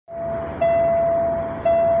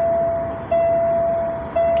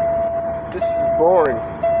This is boring.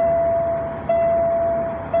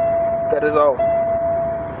 That is all.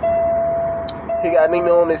 He got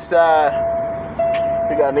Nina on his side.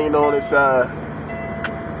 He got Nina on his side.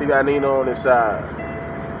 He got Nina on his side.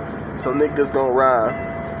 So niggas gon'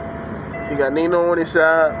 ride. He got Nina on his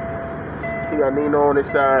side. He got Nina on his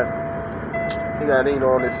side. He got Nina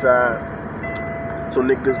on his side. So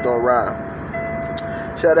niggas gon'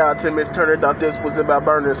 ride. Shout out to Miss Turner, thought this was about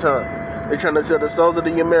burners, huh? They trying to sell the souls of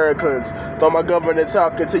the Americans. Thought my government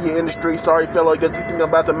talking to your industry. Sorry, fellow, you think I'm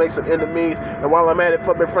about to make some enemies. And while I'm at it,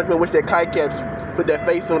 fucking Franklin wish that kite kept put that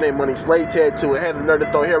face on that money. Slave tattoo and had the nerve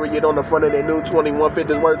to throw Harriet on the front of that new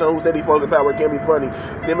 2150s worth of who said he folks in power can't be funny.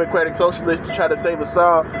 Democratic socialists to try to save us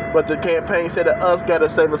all, but the campaign said that us gotta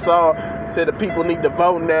save us all. Said the people need to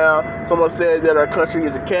vote now. Someone said that our country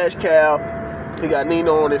is a cash cow. He got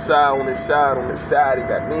Nina on his side, on his side, on his side. He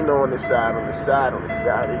got Nina on his side, on his side, on his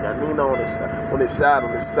side. He got Nina on his side, on his side,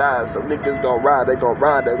 on his side. So niggas gon' ride, they gon'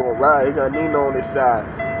 ride, they gon' ride. He got Nina on his side.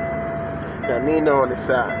 He got Nina on his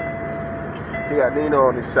side. He got Nina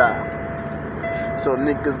on his side. So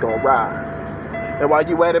niggas gon' ride. And while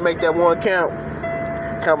you at it, make that one count.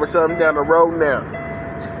 Cover something down the road now.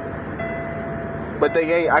 But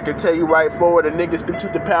they ain't, I can tell you right forward, the niggas speak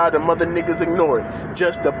truth to power, the mother niggas ignore it.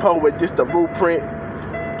 Just a poet, just a blueprint.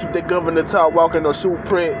 Keep the governor talk, walking on shoe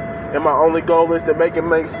print. And my only goal is to make it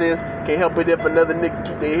make sense. Can't help it if another nigga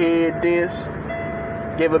keep their head dense.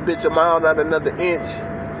 Gave a bitch a mile, not another inch.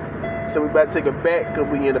 So we about to take it back, cause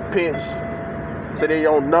we in a pinch. So they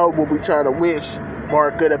don't know what we trying to wish.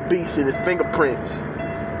 Mark of the beast in his fingerprints.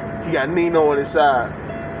 He got Nina on his side.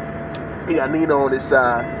 He got Nina on his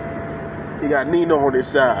side. He got Nina on his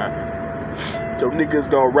side. So niggas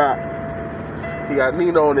gon' rock. He got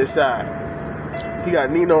Nina on his side. He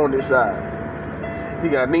got Nina on his side. He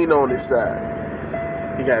got Nina on his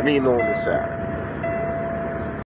side. He got Nina on his side.